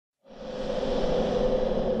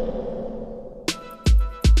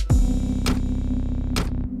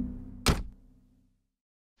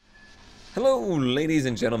Hello, ladies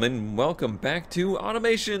and gentlemen. Welcome back to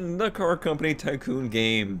Automation, the car company tycoon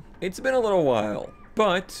game. It's been a little while,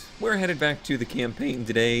 but we're headed back to the campaign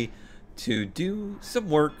today to do some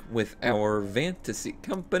work with our Vanity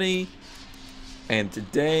company. And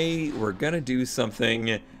today we're gonna do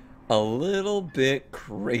something a little bit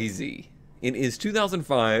crazy. It is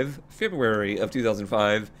 2005, February of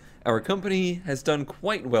 2005. Our company has done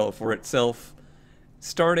quite well for itself,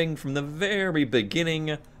 starting from the very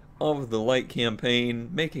beginning of the Lite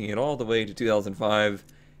campaign, making it all the way to 2005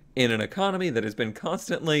 in an economy that has been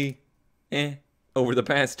constantly over the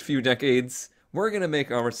past few decades. We're gonna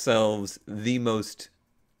make ourselves the most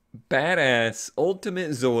badass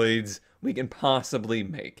ultimate Zoids we can possibly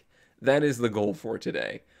make. That is the goal for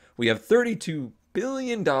today. We have $32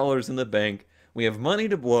 billion in the bank. We have money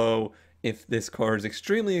to blow if this car is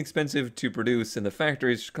extremely expensive to produce and the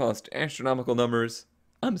factories cost astronomical numbers.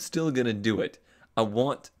 I'm still gonna do it. I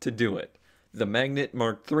want to do it. The Magnet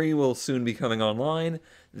Mark III will soon be coming online.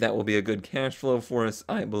 That will be a good cash flow for us,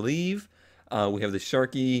 I believe. We have the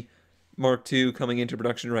Sharky Mark II coming into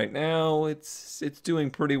production right now. It's doing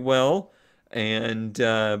pretty well, and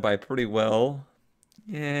by pretty well,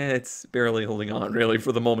 it's barely holding on really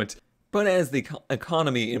for the moment. But as the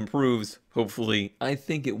economy improves, hopefully, I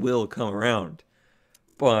think it will come around.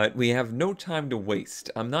 But we have no time to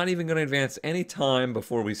waste. I'm not even going to advance any time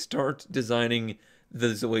before we start designing the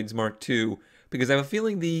Zoids Mark II, because I have a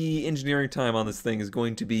feeling the engineering time on this thing is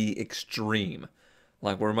going to be extreme.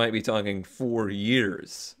 Like, we might be talking 4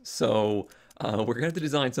 years. So we're going to have to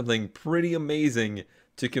design something pretty amazing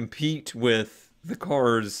to compete with the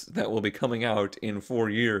cars that will be coming out in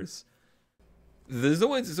 4 years. The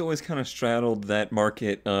Zoids has always kind of straddled that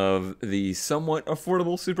market of the somewhat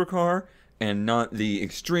affordable supercar and not the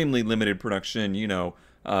extremely limited production,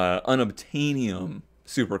 unobtainium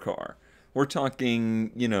supercar. We're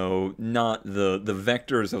talking, not the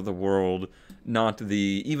Vectors of the world, not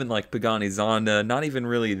the, even like Pagani Zonda, not even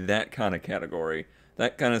really that kind of category.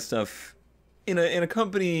 That kind of stuff, in a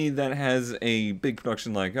company that has a big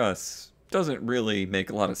production like us, doesn't really make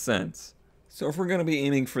a lot of sense. So if we're going to be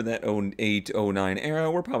aiming for that 08, 09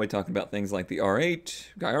 era, we're probably talking about things like the R8,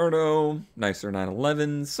 Gallardo, nicer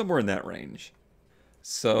 911s, somewhere in that range.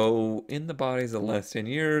 So in the bodies of the last 10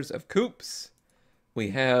 years of coupes, we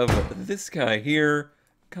have this guy here,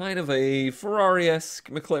 kind of a Ferrari-esque,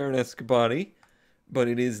 McLaren-esque body, but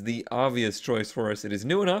it is the obvious choice for us. It is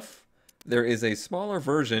new enough. There is a smaller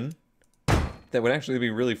version that would actually be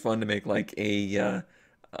really fun to make like a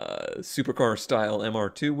supercar-style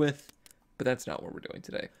MR2 with. But that's not what we're doing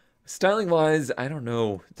today. Styling-wise, I don't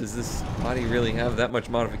know. Does this body really have that much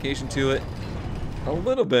modification to it? A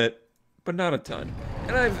little bit, but not a ton.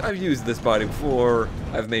 And I've used this body before.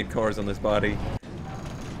 I've made cars on this body.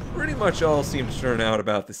 Pretty much all seem to turn out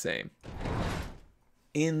about the same.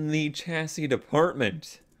 In the chassis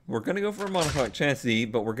department, we're gonna go for a monocoque chassis,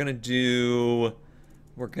 but we're gonna do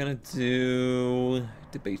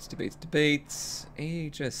debates.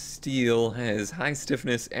 AHS steel has high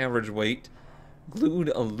stiffness, average weight. Glued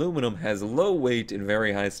aluminum has low weight and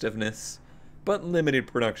very high stiffness, but limited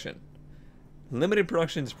production. Limited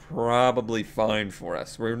production is probably fine for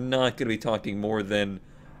us. We're not going to be talking more than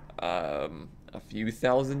a few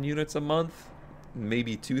thousand units a month,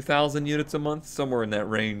 maybe 2,000 units a month, somewhere in that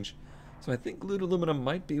range. So I think glued aluminum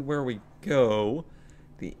might be where we go.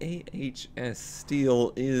 The AHS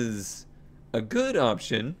steel is a good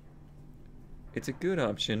option. It's a good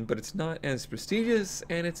option, but it's not as prestigious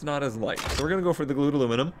and it's not as light. So we're going to go for the glued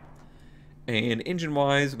aluminum. And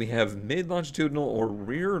engine-wise, we have mid-longitudinal or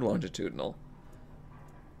rear-longitudinal.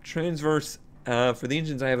 Transverse, for the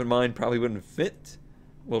engines I have in mind, probably wouldn't fit.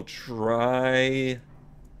 We'll try...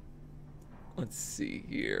 Let's see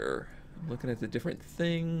here. I'm looking at the different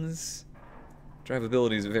things.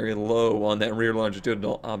 Drivability is very low on that rear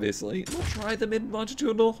longitudinal, obviously. We'll try the mid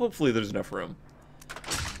longitudinal. Hopefully there's enough room.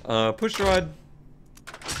 Pushrod.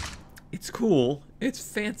 It's cool. It's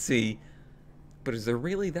fancy. But is there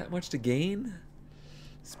really that much to gain?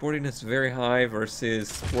 Sportiness very high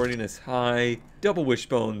versus sportiness high. Double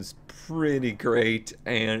wishbone's pretty great,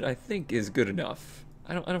 and I think is good enough.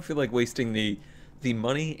 I don't feel like wasting the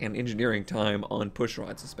money and engineering time on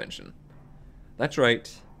pushrod suspension. That's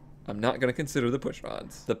right. I'm not going to consider the push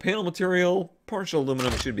rods. The panel material, partial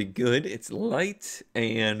aluminum, should be good. It's light,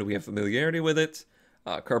 and we have familiarity with it.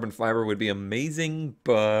 Carbon fiber would be amazing,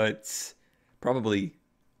 but probably,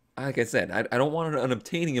 like I said, I don't want an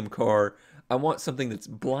unobtainium car. I want something that's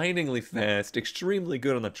blindingly fast, extremely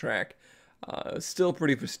good on the track, still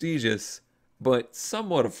pretty prestigious, but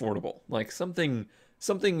somewhat affordable. Like something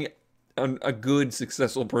a good,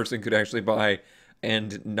 successful person could actually buy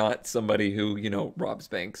and not somebody who, you know, robs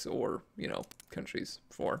banks or, you know, countries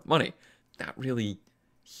for money. Not really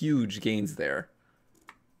huge gains there.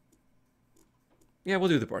 Yeah, we'll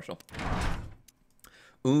do the partial.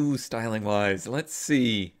 Ooh, styling wise, let's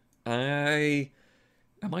see. I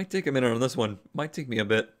might take a minute on this one. Might take me a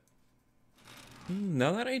bit.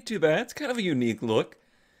 No, that ain't too bad. It's kind of a unique look.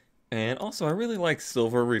 And also, I really like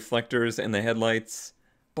silver reflectors in the headlights.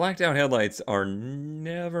 Blacked out headlights are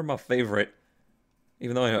never my favorite.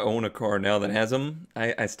 Even though I own a car now that has them,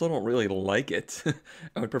 I still don't really like it.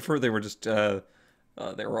 I would prefer they were just, they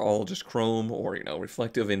were all just chrome or, you know,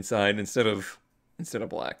 reflective inside instead of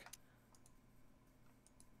black.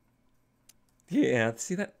 Yeah,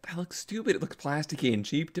 see, that looks stupid. It looks plasticky and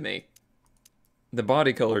cheap to me. The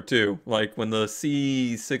body color, too. Like, when the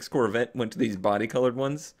C6 Corvette went to these body-colored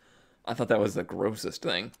ones, I thought that was the grossest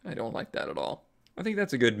thing. I don't like that at all. I think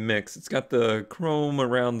that's a good mix. It's got the chrome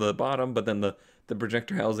around the bottom, but then the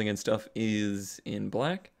projector housing and stuff is in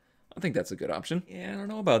black. I think that's a good option. Yeah, I don't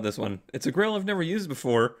know about this one. It's a grill I've never used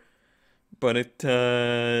before, but it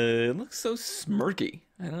looks so smirky.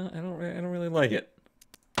 I don't really like it.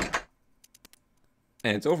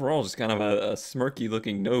 And it's overall just kind of a smirky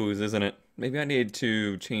looking nose, isn't it? Maybe I need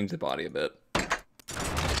to change the body a bit.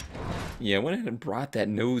 Yeah, I went ahead and brought that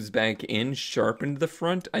nose back in, sharpened the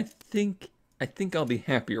front. I think I'll be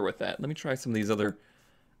happier with that. Let me try some of these other,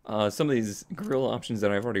 some of these grill options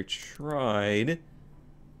that I've already tried.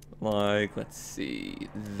 Like, let's see,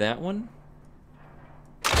 that one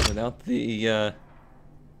without the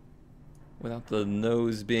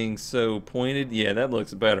nose being so pointed. Yeah, that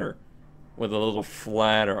looks better. With a little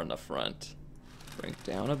flatter on the front. Bring it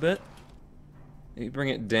down a bit. Maybe bring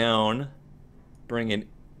it down. Bring it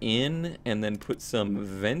in. And then put some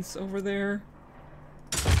vents over there.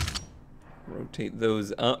 Rotate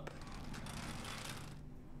those up.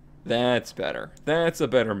 That's better. That's a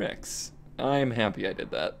better mix. I'm happy I did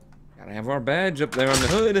that. Gotta have our badge up there on the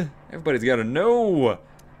hood. Everybody's gotta know.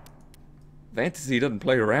 Vanity doesn't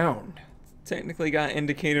play around. Technically got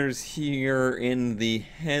indicators here in the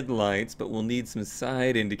headlights, but we'll need some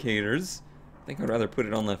side indicators. I think I'd rather put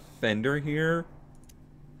it on the fender here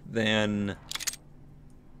than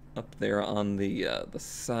up there on the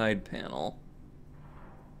side panel.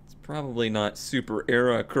 It's probably not super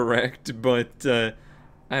era correct, but I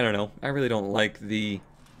don't know. I really don't like the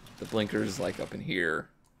blinkers like up in here.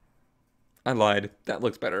 I lied. That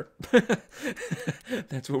looks better.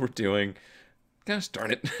 That's what we're doing. Gosh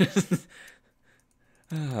darn it.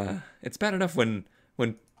 It's bad enough when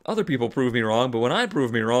other people prove me wrong, but when I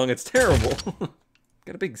prove me wrong, it's terrible.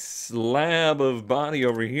 Got a big slab of body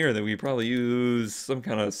over here that we probably use some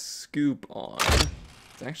kind of scoop on.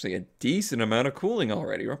 It's actually a decent amount of cooling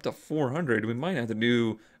already. We're up to 400. We might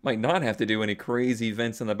not have to do any crazy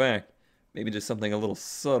vents in the back. Maybe just something a little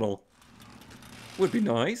subtle. Would be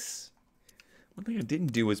nice. One thing I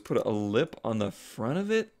didn't do was put a lip on the front of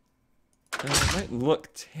it. It might look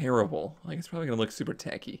terrible. Like, it's probably going to look super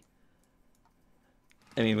tacky.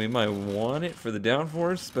 I mean, we might want it for the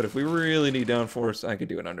downforce, but if we really need downforce, I could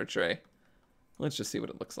do an under tray. Let's just see what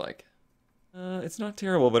it looks like. It's not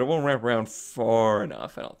terrible, but it won't wrap around far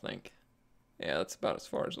enough, I don't think. Yeah, that's about as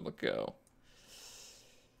far as it'll go.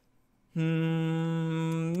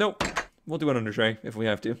 Nope. We'll do an under tray if we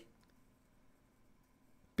have to.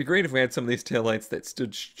 Be great if we had some of these taillights that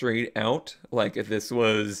stood straight out, like if this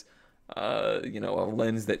was... you know, a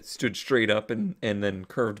lens that stood straight up and then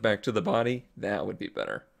curved back to the body, that would be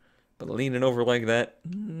better. But leaning over like that,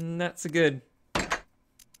 not so good.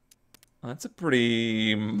 That's a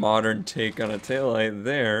pretty modern take on a taillight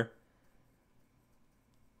there.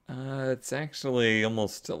 It's actually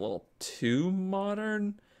almost a little too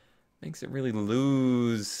modern. Makes it really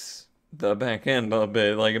lose the back end a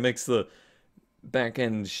bit. Like, it makes the back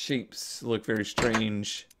end shapes look very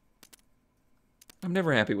strange. I'm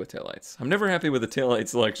never happy with taillights. I'm never happy with the taillight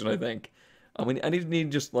selection, I think. I mean, I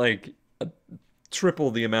need just, like,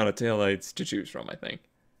 triple the amount of taillights to choose from, I think.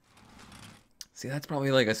 See, that's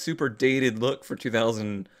probably, like, a super dated look for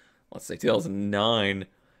 2000, let's say 2009.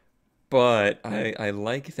 But I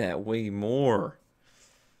like that way more.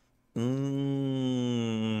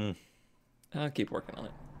 I'll keep working on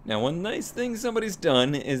it. Now, one nice thing somebody's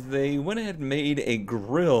done is they went ahead and made a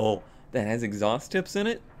grill that has exhaust tips in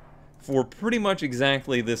it. For pretty much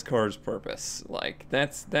exactly this car's purpose. Like,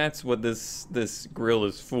 that's what this grill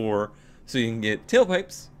is for. So you can get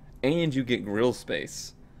tailpipes, and you get grill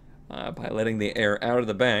space. By letting the air out of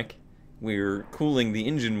the back, we're cooling the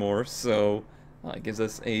engine more, so it gives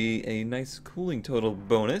us a nice cooling total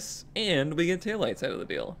bonus, and we get taillights out of the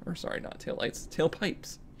deal. Or sorry, not taillights,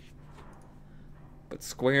 tailpipes. But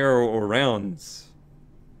square or rounds,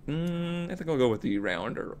 I think I'll go with the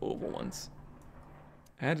round or oval ones.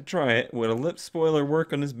 I had to try it. Would a lip spoiler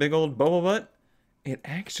work on this big old bubble butt? It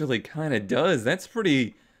actually kind of does. That's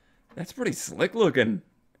pretty slick looking.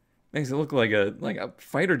 Makes it look like a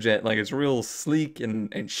fighter jet, like it's real sleek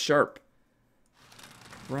and sharp.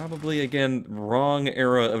 Probably again wrong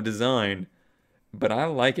era of design, but I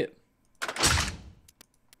like it.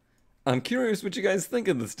 I'm curious what you guys think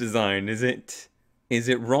of this design. Is it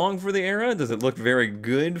wrong for the era? Does it look very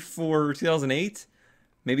good for 2008?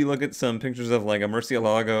 Maybe look at some pictures of like a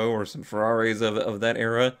Murcielago or some Ferraris of that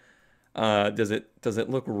era. Does it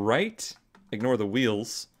look right? Ignore the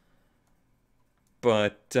wheels.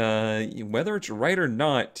 But whether it's right or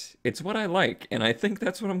not, it's what I like, and I think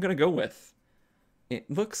that's what I'm gonna go with. It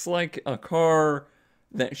looks like a car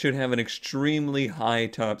that should have an extremely high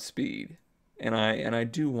top speed, and I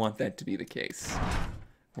do want that to be the case.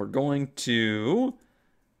 We're going to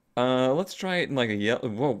let's try it in like a yellow.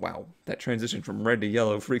 Whoa, wow, that transition from red to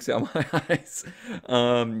yellow freaks out my eyes.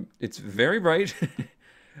 It's very bright.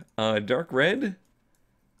 Dark red,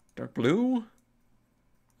 dark blue.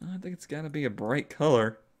 I think it's got to be a bright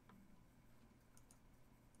color.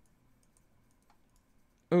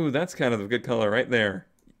 Oh, that's kind of a good color right there.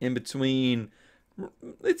 In between,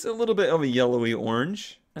 it's a little bit of a yellowy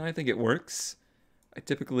orange, and I think it works. I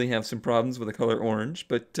typically have some problems with the color orange,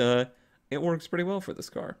 but it works pretty well for this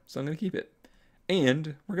car, so I'm going to keep it.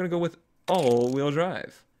 And we're going to go with all-wheel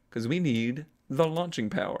drive, because we need the launching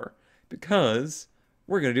power, because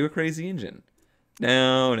we're going to do a crazy engine.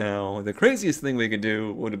 Now, the craziest thing we could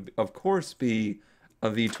do would, of course, be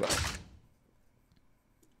a V12.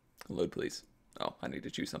 Load, please. Oh, I need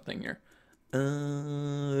to choose something here.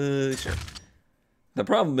 Sure. The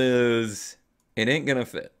problem is, it ain't gonna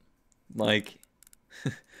fit. Like,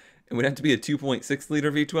 it would have to be a 2.6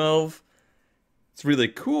 liter V12. It's really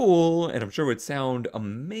cool, and I'm sure it would sound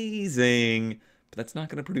amazing, but that's not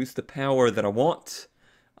gonna produce the power that I want.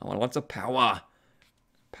 I want lots of power.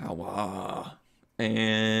 Power.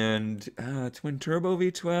 And twin turbo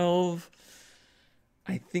V12.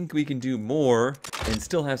 I think we can do more and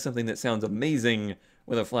still have something that sounds amazing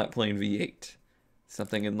with a flat plane V8.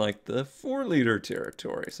 Something in like the 4 liter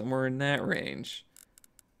territory, somewhere in that range.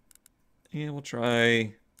 And we'll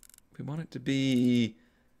try, we want it to be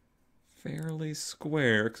fairly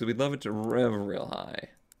square because we'd love it to rev real high.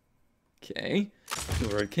 Okay,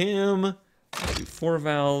 fluid cam, I'll do 4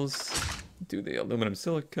 valves, do the aluminum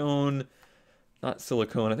silicone. Not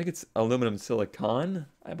silicone, I think it's aluminum silicon,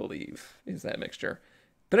 I believe, is that mixture.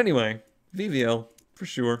 But anyway, VVL, for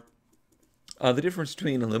sure. The difference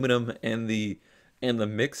between aluminum and the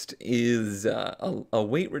mixed is a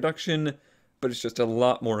weight reduction, but it's just a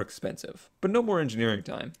lot more expensive. But no more engineering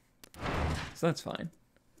time, so that's fine.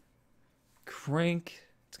 Crank,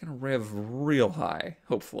 it's gonna rev real high,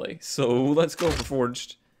 hopefully. So let's go for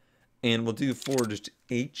forged, and we'll do forged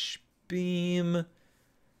H-beam.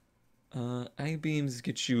 I-beams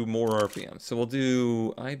get you more RPM. So we'll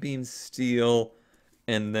do I-beam steel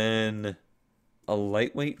and then a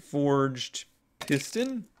lightweight forged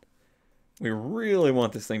piston. We really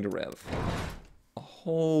want this thing to rev a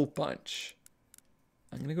whole bunch.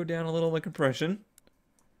 I'm going to go down a little on the compression.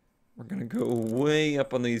 We're going to go way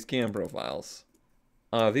up on these cam profiles.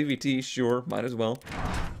 VVT, sure, might as well.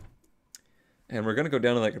 And we're going to go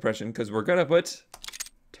down on that compression because we're going to put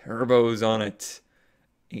turbos on it.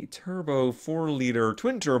 A turbo 4 liter,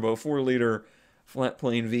 twin turbo 4 liter flat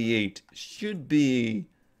plane V8 should be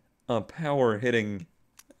a power hitting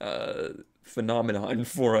phenomenon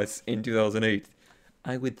for us in 2008,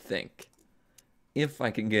 I would think, if I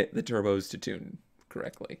can get the turbos to tune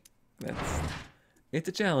correctly. It's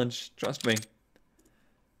a challenge, trust me.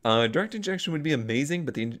 Direct injection would be amazing,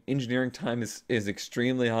 but the engineering time is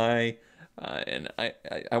extremely high. And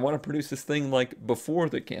I want to produce this thing like before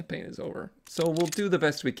the campaign is over. So we'll do the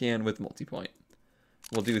best we can with multi-point.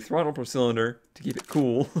 We'll do throttle per cylinder to keep it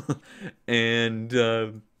cool. And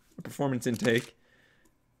performance intake.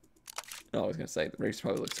 Oh, I was going to say the race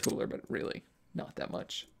probably looks cooler, but really not that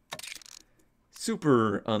much.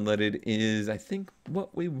 Super unleaded is, I think,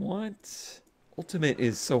 what we want. Ultimate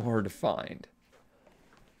is so hard to find.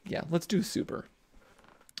 Yeah, let's do super.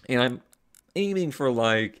 And I'm aiming for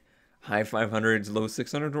like high 500s, low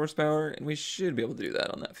 600 horsepower, and we should be able to do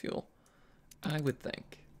that on that fuel, I would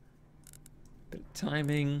think. Bit of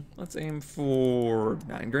timing, let's aim for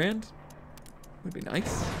 9 grand. Would be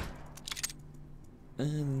nice.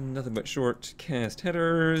 And nothing but short cast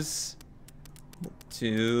headers.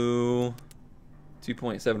 To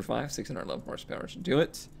 2.75, 611 horsepower should do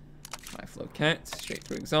it. High flow cat, straight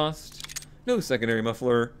to exhaust. No secondary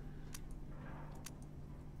muffler.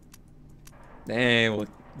 We'll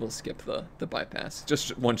we'll skip the bypass.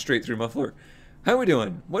 Just one straight through muffler. How are we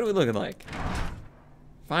doing? What are we looking like?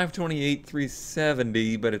 528,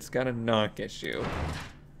 370, but it's got a knock issue.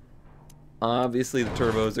 Obviously, the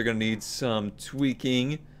turbos are going to need some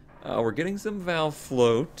tweaking. We're getting some valve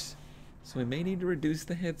float, so we may need to reduce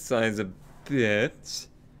the head size a bit.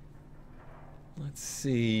 Let's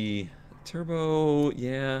see. Turbo,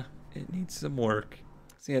 yeah, it needs some work.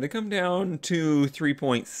 So yeah, to come down to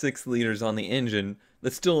 3.6 liters on the engine,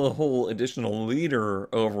 that's still a whole additional liter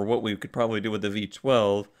over what we could probably do with the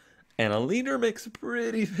V12. And a liter makes a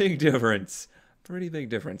pretty big difference. Pretty big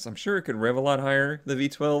difference. I'm sure it could rev a lot higher, the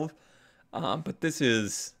V12. But this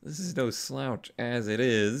is no slouch as it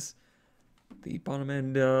is. The bottom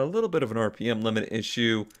end, a little bit of an RPM limit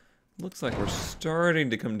issue. Looks like we're starting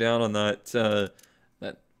to come down on that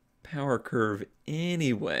that power curve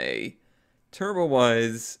anyway.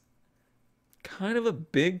 Turbo-wise, kind of a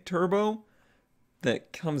big turbo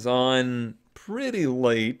that comes on pretty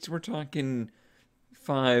late. We're talking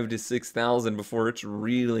 5,000 to 6,000 before it's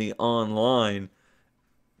really online.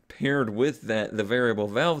 Paired with that, the variable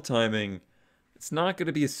valve timing, it's not going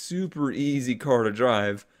to be a super easy car to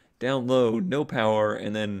drive. Down low, no power,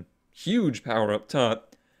 and then huge power up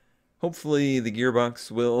top. Hopefully the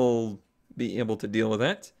gearbox will be able to deal with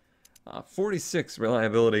that. 46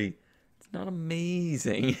 reliability, it's not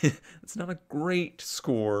amazing. It's not a great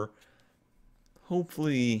score.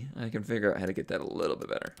 Hopefully I can figure out how to get that a little bit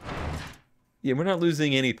better. Yeah, we're not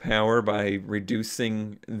losing any power by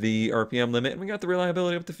reducing the RPM limit, and we got the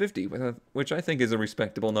reliability up to 50, which I think is a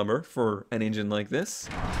respectable number for an engine like this.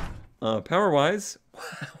 Power-wise,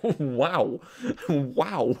 wow,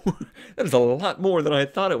 wow, that is a lot more than I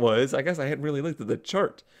thought it was. I guess I hadn't really looked at the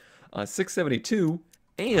chart. 672,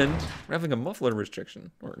 and we're having a muffler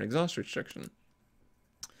restriction, or an exhaust restriction.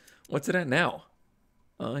 What's it at now?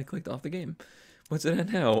 I clicked off the game. What's it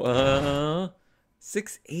at now?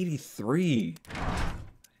 683.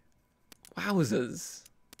 Wowzers.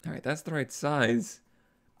 All right, that's the right size.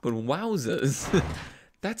 But wowzers,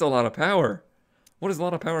 that's a lot of power. What does a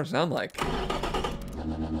lot of power sound like? And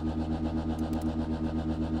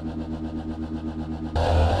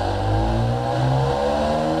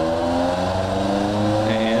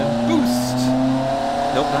boost.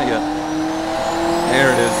 Nope, not yet.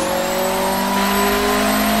 There it is.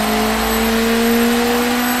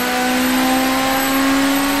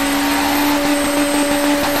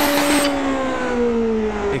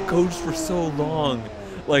 Goes for so long.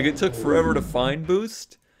 Like, it took forever to find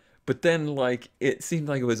boost, but then, like, it seemed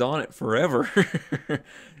like it was on it forever.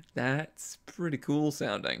 That's pretty cool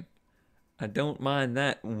sounding. I don't mind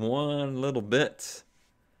that one little bit.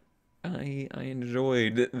 I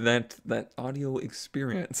enjoyed that audio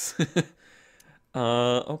experience.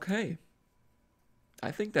 Okay.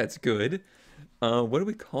 I think that's good. What do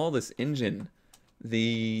we call this engine?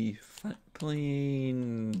 The flat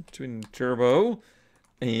plane twin turbo.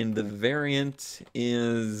 And the variant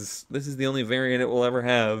is, this is the only variant it will ever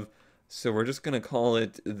have, so we're just going to call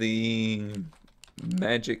it the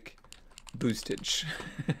Magic Boostage.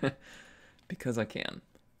 Because I can.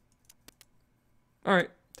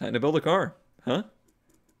 Alright, time to build a car, huh?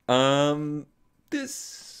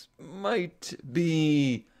 This might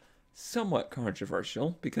be somewhat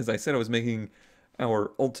controversial, because I said I was making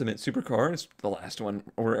our ultimate supercar. It's the last one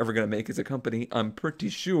we're ever going to make as a company, I'm pretty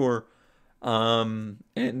sure. And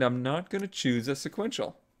I'm not going to choose a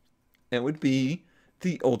sequential. It would be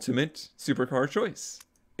the ultimate supercar choice.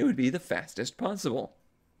 It would be the fastest possible.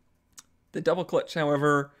 The double clutch,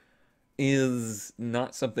 however, is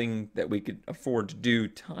not something that we could afford to do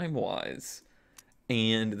time-wise.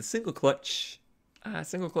 And the single clutch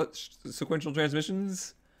sequential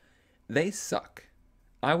transmissions, they suck.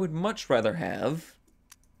 I would much rather have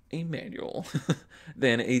a manual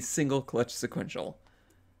than a single clutch sequential.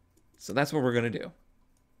 So that's what we're going to do.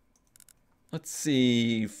 Let's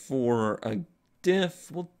see, for a diff,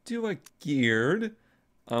 we'll do a geared.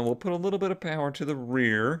 We'll put a little bit of power to the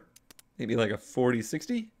rear. Maybe like a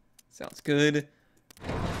 40-60. Sounds good.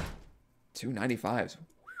 295s.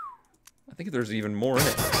 I think there's even more in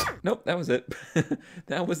it. Nope, that was it.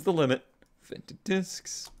 That was the limit. Vented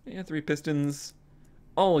discs. Yeah, 3 pistons.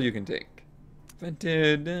 All you can take.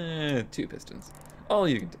 Vented, 2 pistons. All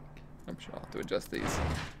you can take. I'm sure I'll have to adjust these.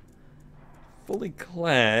 Fully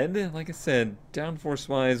clad, like I said,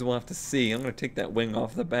 downforce-wise, we'll have to see. I'm going to take that wing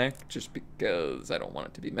off the back just because I don't want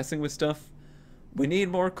it to be messing with stuff. We need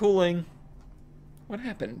more cooling. What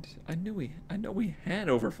happened? I know we had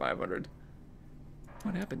over 500.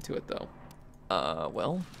 What happened to it, though?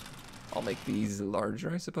 Well, I'll make these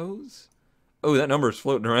larger, I suppose. Oh, that number is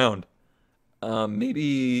floating around.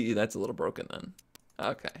 Maybe that's a little broken then.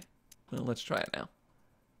 Okay. Well, let's try it now.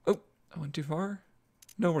 Oh, I went too far?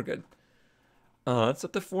 No, we're good. It's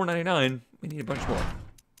up to $4.99. We need a bunch more.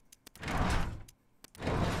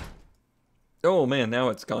 Oh man, now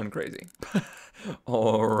it's gone crazy.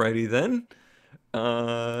 Alrighty then.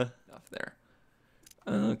 Off there.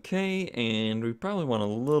 Okay, and we probably want a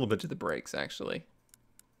little bit to the brakes, actually.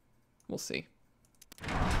 We'll see.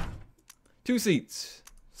 2 seats.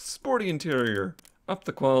 Sporty interior. Up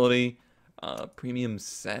the quality. Premium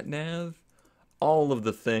sat nav. All of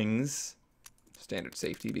the things. Standard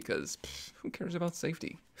safety, because who cares about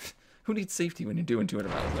safety? Who needs safety when you're doing 200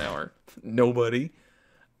 miles an hour? Nobody.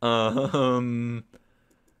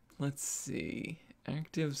 Let's see.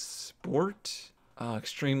 Active sport.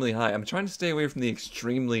 Extremely high. I'm trying to stay away from the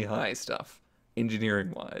extremely high stuff,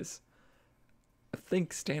 engineering-wise. I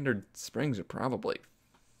think standard springs are probably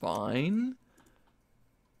fine.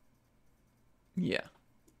 Yeah.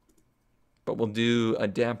 But we'll do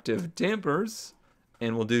adaptive dampers,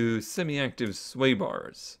 and we'll do semi-active sway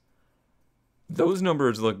bars. Those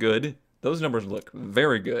numbers look good. Those numbers look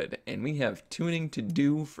very good, and we have tuning to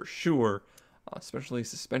do for sure, especially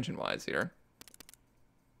suspension-wise here.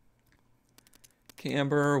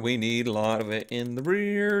 Camber, we need a lot of it in the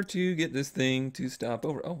rear to get this thing to stop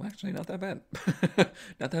over. Oh, actually, not that bad.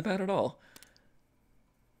 Not that bad at all.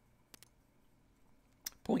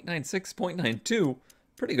 0.96, 0.92.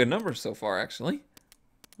 Pretty good numbers so far, actually.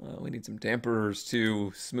 We need some dampers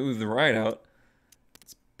to smooth the ride out.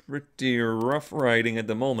 It's pretty rough riding at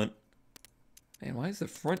the moment. Man, why is the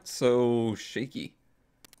front so shaky?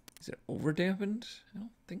 Is it over-dampened? I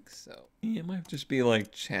don't think so. Yeah, it might just be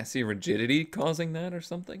like chassis rigidity causing that or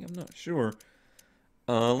something. I'm not sure.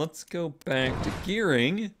 Let's go back to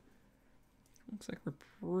gearing. Looks like we're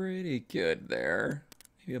pretty good there.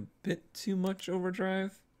 Maybe a bit too much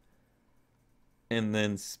overdrive. And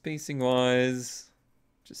then spacing-wise,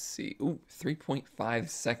 just see. Ooh, 3.5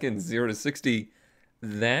 seconds, 0 to 60.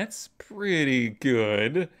 That's pretty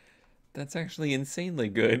good. That's actually insanely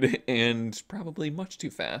good, and probably much too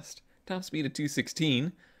fast. Top speed of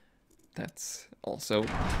 216. That's also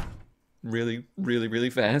really, really, really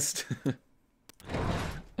fast.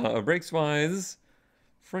 Brakes-wise,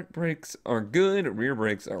 front brakes are good. Rear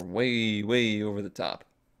brakes are way, way over the top.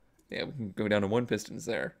 Yeah, we can go down to 1 pistons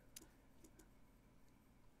there.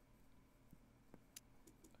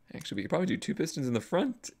 Actually, we could probably do 2 pistons in the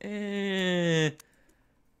front.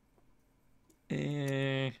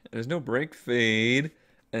 There's no brake fade,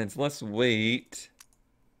 and it's less weight,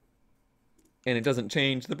 and it doesn't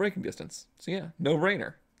change the braking distance. So yeah,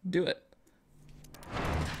 no-brainer. Do it.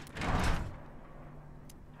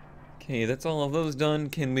 Okay, that's all of those done.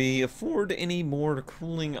 Can we afford any more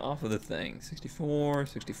cooling off of the thing? 64,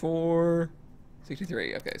 64,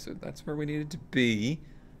 63. Okay, so that's where we needed to be.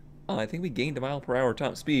 I think we gained a mile per hour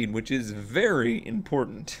top speed, which is very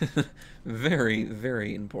important. Very,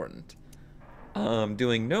 very important.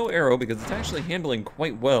 Doing no aero because it's actually handling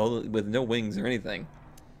quite well with no wings or anything.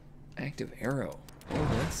 Active aero. Oh,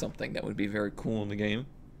 that's something that would be very cool in the game.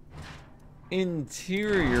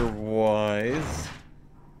 Interior-wise,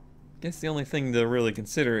 I guess the only thing to really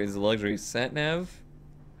consider is the luxury sat-nav.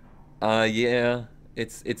 Yeah,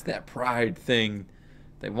 it's that pride thing.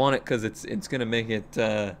 They want it because it's gonna make it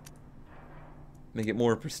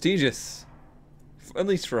more prestigious, at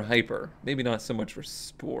least for hyper. Maybe not so much for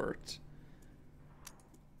sport.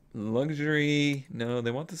 Luxury, no,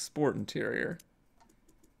 they want the sport interior.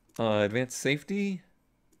 Advanced safety.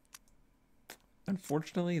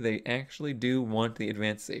 Unfortunately, they actually do want the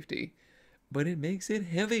advanced safety, but it makes it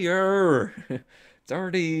heavier. It's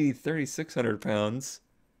already 3,600 pounds.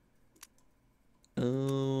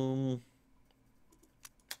 But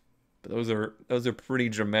those are pretty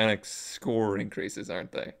dramatic score increases,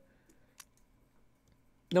 aren't they?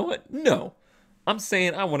 Know what? No. I'm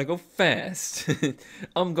saying I want to go fast.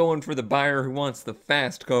 I'm going for the buyer who wants the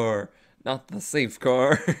fast car, not the safe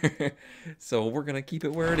car. So we're going to keep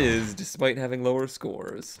it where it is, despite having lower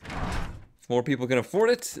scores. If more people can afford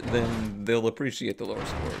it, then they'll appreciate the lower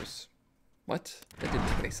scores. What? That didn't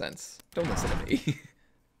make any sense. Don't listen to me.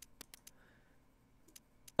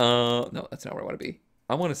 No, that's not where I want to be.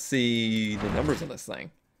 I want to see the numbers on this thing.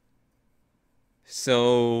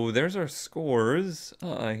 So there's our scores.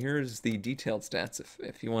 Here's the detailed stats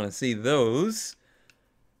if you want to see those.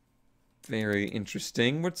 Very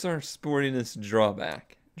interesting. What's our sportiness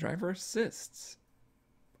drawback? Driver assists.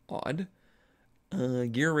 Odd.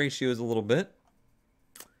 Gear ratios a little bit.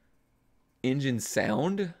 Engine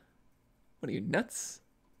sound. What are you, nuts?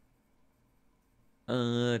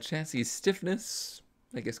 Chassis stiffness.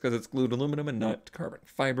 I guess because it's glued aluminum and not carbon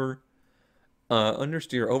fiber.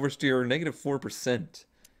 Understeer, oversteer, negative 4%.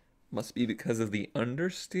 Must be because of the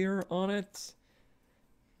understeer on it.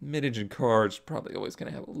 Mid-engine cars probably always going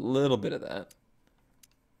to have a little bit of that.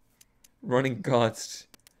 Running cost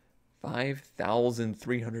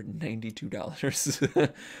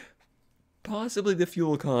 $5,392. Possibly the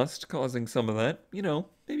fuel cost causing some of that. You know,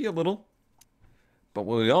 maybe a little. But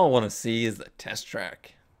what we all want to see is the test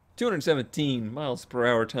track. 217 miles per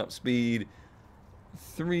hour top speed.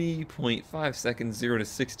 3.5 seconds 0 to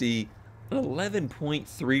 60.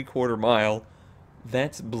 11.3 quarter mile.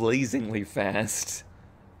 That's blazingly fast.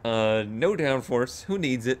 No downforce. Who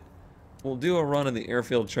needs it? We'll do a run on the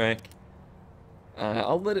airfield track.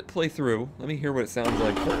 I'll let it play through. Let me hear what it sounds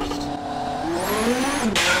like first.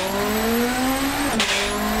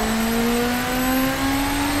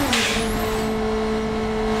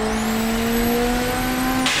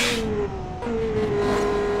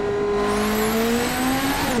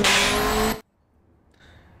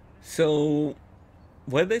 So,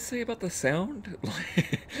 what did they say about the sound?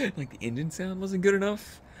 Like the engine sound wasn't good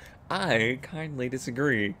enough? I kindly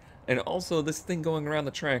disagree. And also, this thing going around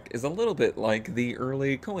the track is a little bit like the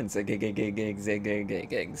early Cohen gigs,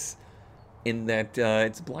 in that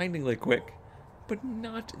it's blindingly quick, but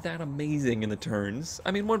not that amazing in the turns.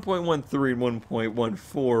 I mean, 1.13 and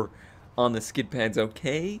 1.14 on the skid pad's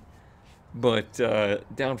okay, but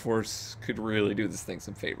downforce could really do this thing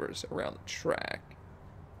some favors around the track.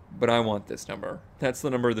 But I want this number. That's the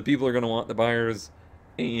number the people are going to want, the buyers,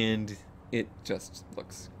 and it just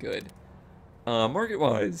looks good.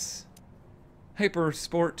 Market-wise, Hyper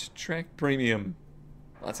Sport Track Premium.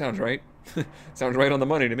 Well, that sounds right. Sounds right on the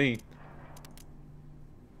money to me.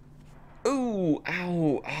 Ooh,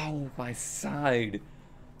 ow, ow, my side.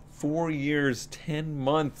 4 years, 10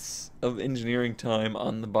 months of engineering time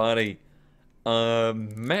on the body.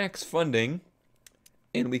 Max funding,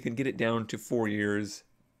 and we can get it down to 4 years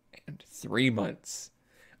and 3 months.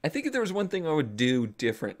 I think if there was one thing I would do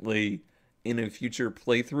differently in a future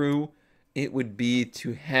playthrough, it would be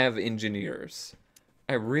to have engineers.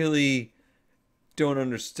 I really don't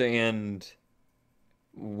understand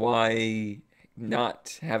why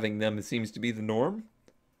not having them seems to be the norm.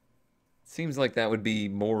 Seems like that would be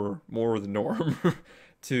more the norm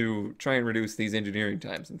to try and reduce these engineering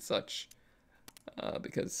times and such,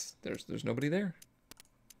 because there's nobody there.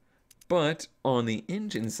 But on the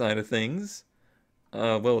engine side of things,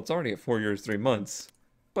 well, it's already at 4 years, 3 months,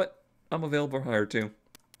 but I'm available for hire too.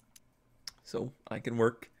 So I can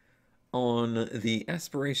work on the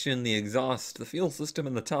aspiration, the exhaust, the fuel system,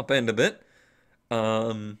 and the top end a bit.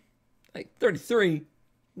 Like 33,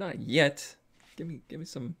 not yet. Give me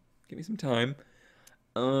some time.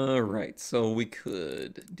 Right, so we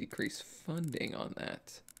could decrease funding on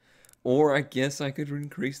that. Or I guess I could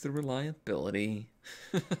increase the reliability.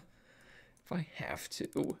 If I have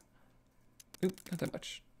to. Oop, not that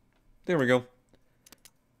much. There we go.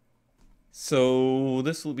 So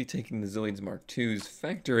this will be taking the Zoids Mark II's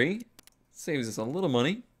factory. Saves us a little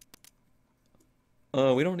money.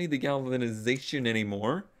 We don't need the galvanization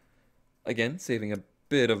anymore. Again, saving a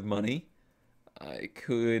bit of money. I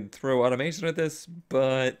could throw automation at this,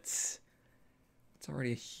 but it's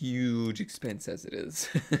already a huge expense as it is.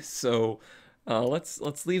 So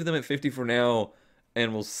let's leave them at 50 for now,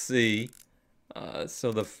 and we'll see.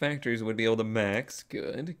 So the factories would be able to max.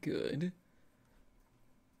 Good, good.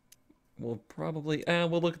 We'll probably,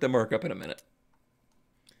 we'll look at the markup in a minute.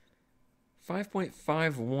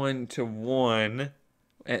 5.51 to 1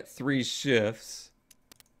 at 3 shifts.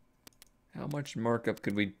 How much markup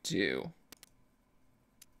could we do?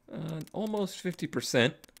 Almost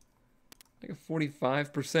 50%. Like a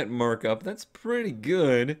 45% markup. That's pretty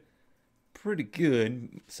good. Pretty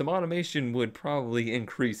good. Some automation would probably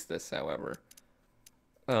increase this, however.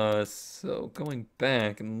 So going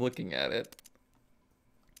back and looking at it.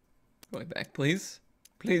 Going back, please.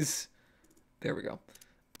 Please. There we go.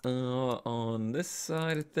 On this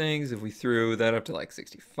side of things, if we threw that up to like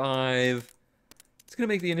 65, it's going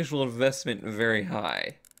to make the initial investment very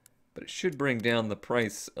high. But it should bring down the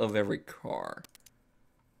price of every car.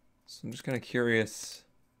 So I'm just kind of curious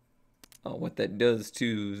what that does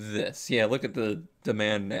to this. Yeah, look at the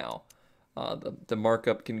demand now. The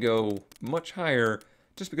markup can go much higher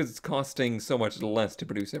just because it's costing so much less to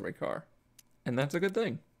produce every car. And that's a good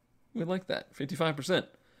thing. We like that. 55%.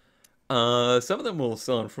 Some of them will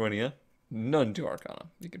sell in Fruinia. None to Arcana.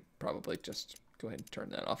 You could probably just go ahead and turn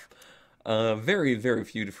that off. Very, very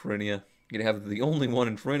few to Fruinia. You'd have the only one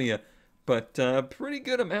in Fruinia, but pretty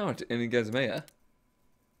good amount in Gazmea.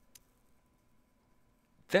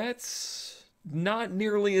 That's not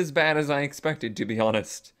nearly as bad as I expected, to be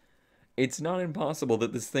honest. it's not impossible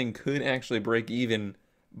that this thing could actually break even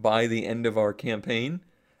by the end of our campaign.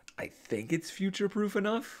 I think it's future-proof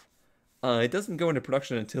enough. It doesn't go into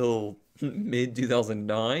production until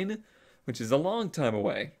mid-2009, which is a long time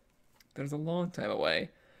away. That is a long time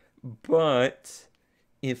away. But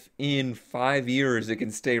if in 5 years it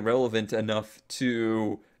can stay relevant enough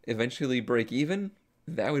to eventually break even,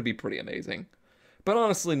 that would be pretty amazing. But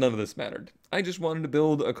honestly, none of this mattered. I just wanted to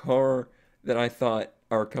build a car that I thought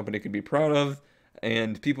our company could be proud of,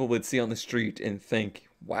 and people would see on the street and think,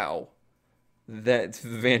 wow, that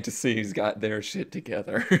Fantasy's got their shit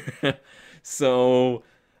together. So,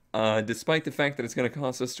 despite the fact that it's going to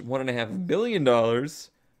cost us $1.5 billion,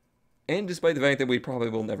 and despite the fact that we probably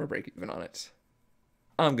will never break even on it,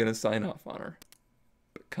 I'm going to sign off on her.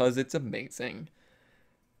 Because it's amazing.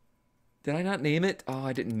 Did I not name it? Oh,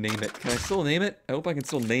 I didn't name it. Can I still name it? I hope I can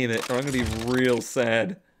still name it, or I'm going to be real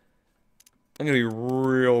sad. I'm going to be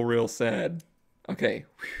real sad. Okay.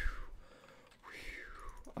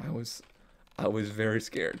 I was very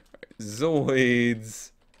scared. Right.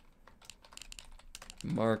 Zoids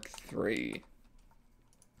Mark III.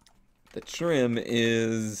 The trim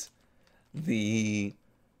is the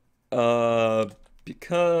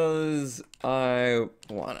because I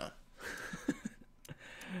wanna.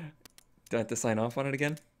 Do I have to sign off on it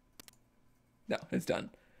again? No, it's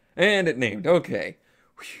done. And it named. Okay.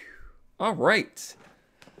 All right.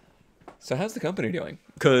 So how's the company doing?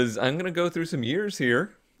 Because I'm going to go through some years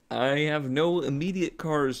here. I have no immediate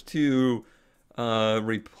cars to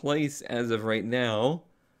replace as of right now.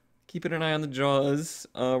 Keeping an eye on the Jaws.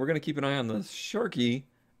 We're going to keep an eye on the Sharky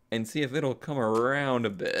and see if it'll come around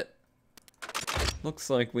a bit. Looks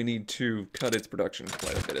like we need to cut its production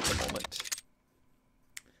quite a bit at the moment.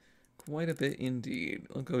 Quite a bit indeed.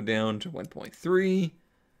 I'll go down to 1.3.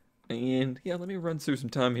 And yeah, let me run through some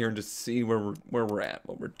time here and just see where we're at,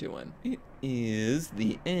 what we're doing. It is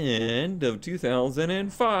the end of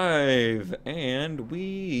 2005, and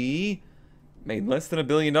we made less than $1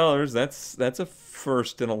 billion. That's a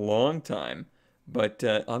first in a long time. But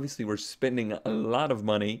obviously, we're spending a lot of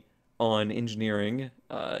money on engineering,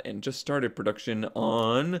 and just started production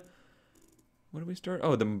on. What did we start?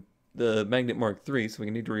 Oh, the Magnet Mark III. So we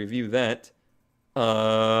need to review that.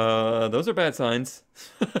 Those are bad signs.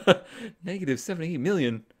 Negative 78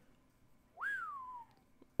 million.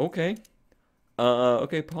 Okay.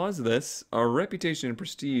 Okay, pause this. Our reputation and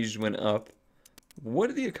prestige went up. What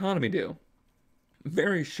did the economy do?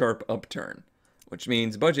 Very sharp upturn, which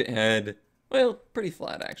means budget had, well, pretty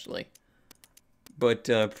flat actually. But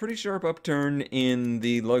pretty sharp upturn in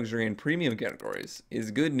the luxury and premium categories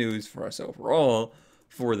is good news for us overall.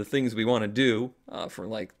 For the things we want to do, for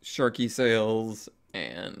like Sharky sales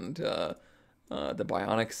and the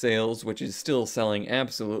Bionic sales, which is still selling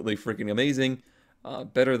absolutely freaking amazing.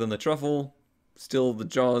 Better than the Truffle. Still, the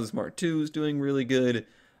Jaws Mark II is doing really good.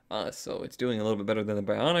 So it's doing a little bit better than the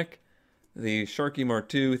Bionic. The Sharky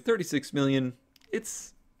Mark II, 36 million.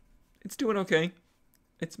 It's doing okay.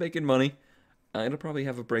 It's making money. It'll probably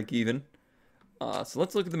have a break even. So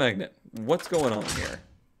let's look at the Magnet. What's going on here?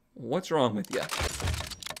 What's wrong with you?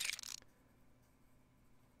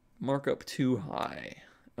 Markup too high.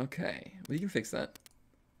 Okay, we can fix that.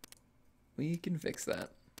 We can fix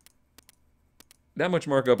that. That much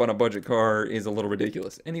markup on a budget car is a little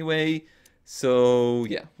ridiculous anyway. So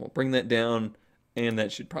yeah, we'll bring that down, and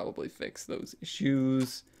that should probably fix those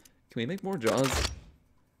issues. Can we make more Jaws?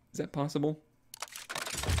 Is that possible?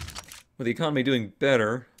 With the economy doing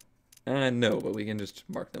better, no, but we can just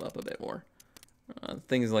mark them up a bit more.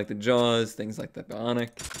 Things like the Jaws, things like the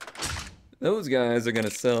Bionic. Those guys are going to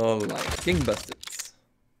sell like gangbusters.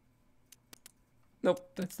 Nope,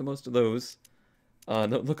 that's the most of those. No,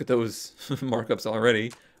 look at those markups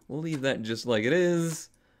already. We'll leave that just like it is.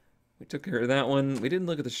 We took care of that one. We didn't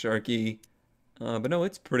look at the Sharky. But no,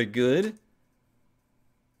 it's pretty good.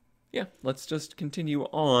 Yeah, let's just continue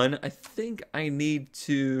on. I think I need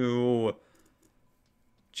to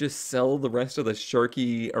just sell the rest of the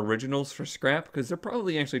Sharky originals for scrap, because they're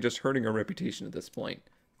probably actually just hurting our reputation at this point.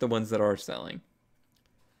 The ones that are selling.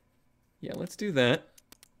 Yeah, let's do that.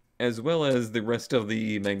 As well as the rest of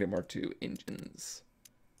the Magnet Mark II engines.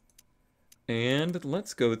 And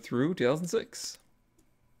let's go through 2006.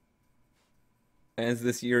 As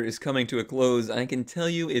this year is coming to a close, I can tell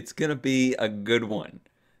you it's going to be a good one.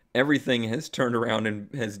 Everything has turned around and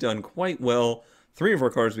has done quite well. 3 of our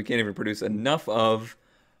cars we can't even produce enough of.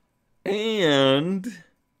 And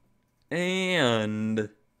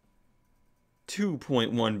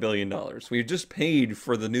 $2.1 billion. We just paid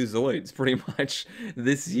for the new Zoids pretty much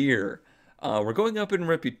this year. We're going up in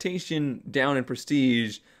reputation, down in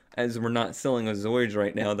prestige. as we're not selling a Zoids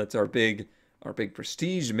right now. That's our big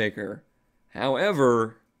prestige maker.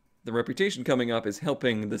 However, the reputation coming up is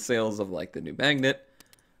helping the sales of like the new magnet,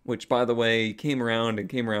 which by the way came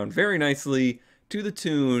around very nicely to the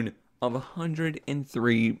tune of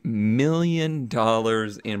 $103 million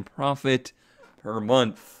in profit per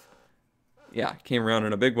month. Yeah, came around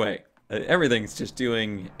in a big way. Everything's just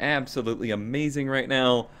doing absolutely amazing right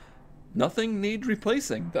now. Nothing needs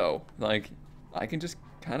replacing though. Like, I can just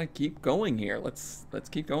kind of keep going here. Let's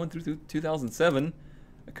keep going through 2007.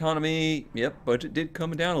 Economy, yep, budget did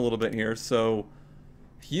come down a little bit here, so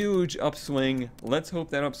huge upswing. Let's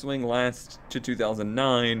hope that upswing lasts to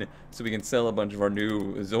 2009 so we can sell a bunch of our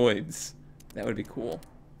new Zoids. That would be cool.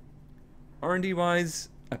 R&D wise,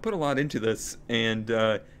 I put a lot into this and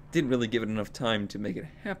didn't really give it enough time to make it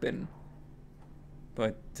happen.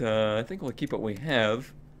 But I think we'll keep what we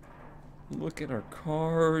have. Look at our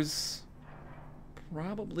cars.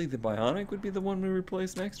 Probably the Bionic would be the one we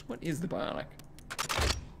replace next. What is the Bionic?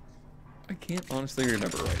 I can't honestly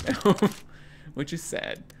remember right now, which is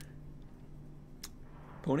sad.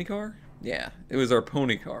 Pony car? Yeah, it was our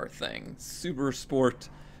pony car thing. Super sport,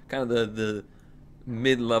 kind of the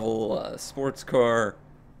mid-level sports car.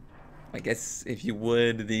 I guess if you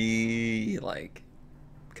would, the like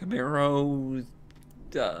Camaro,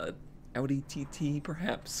 Audi TT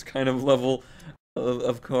perhaps kind of level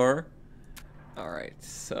of car. Alright,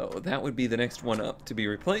 so that would be the next one up to be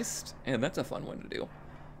replaced, and that's a fun one to do.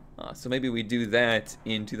 So maybe we do that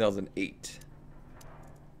in 2008.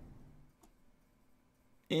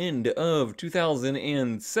 End of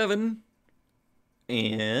 2007,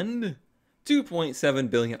 and 2.7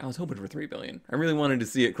 billion. I was hoping for 3 billion. I really wanted to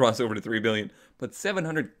see it cross over to 3 billion, but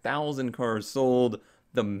 700,000 cars sold.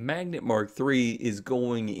 The Magnet Mark III is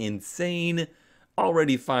going insane.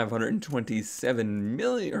 Already 527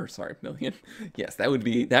 million, or sorry, million. Yes, that would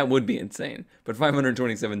be insane. But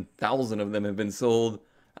 527,000 of them have been sold.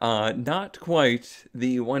 Not quite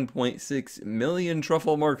the 1.6 million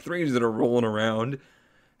Truffle Mark IIIs that are rolling around.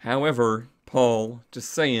 However, Paul, just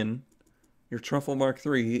saying, your Truffle Mark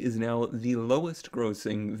III is now the lowest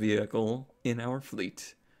grossing vehicle in our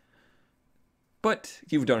fleet. But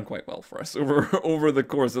you've done quite well for us over the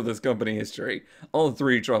course of this company history. All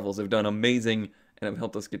three Truffles have done amazing and have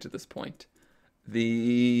helped us get to this point.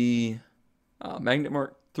 The Magnet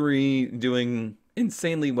Mark III doing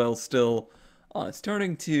insanely well still.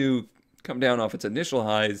 Starting to come down off its initial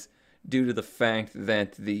highs due to the fact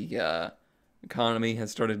that the economy has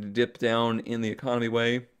started to dip down in the economy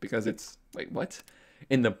way because it's, wait, what?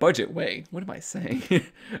 In the budget way. What am I saying?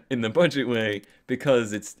 In the budget way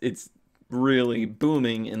because it's really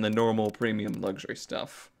booming in the normal premium luxury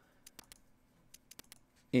stuff.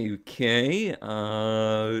 Okay,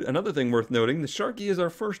 another thing worth noting, the Sharky is our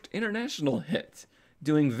first international hit,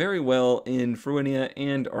 doing very well in Fruinia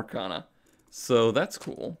and Arcana. So that's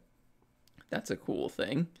cool. That's a cool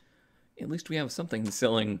thing. At least we have something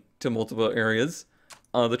selling to multiple areas.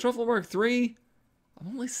 The Truffle Mark III, I'm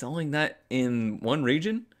only selling that in one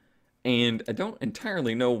region, and I don't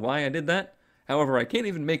entirely know why I did that. However, I can't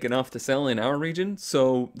even make enough to sell in our region,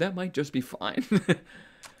 so that might just be fine.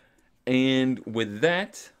 And with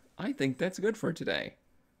that, I think that's good for today.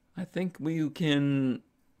 I think we can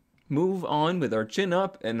move on with our chin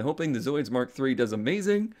up and hoping the Zoids Mark III does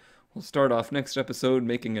amazing. We'll start off next episode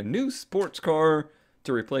making a new sports car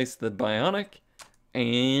to replace the Bionic.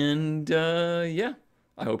 And yeah,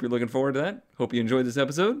 I hope you're looking forward to that. Hope you enjoyed this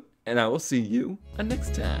episode, and I will see you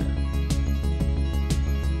next time.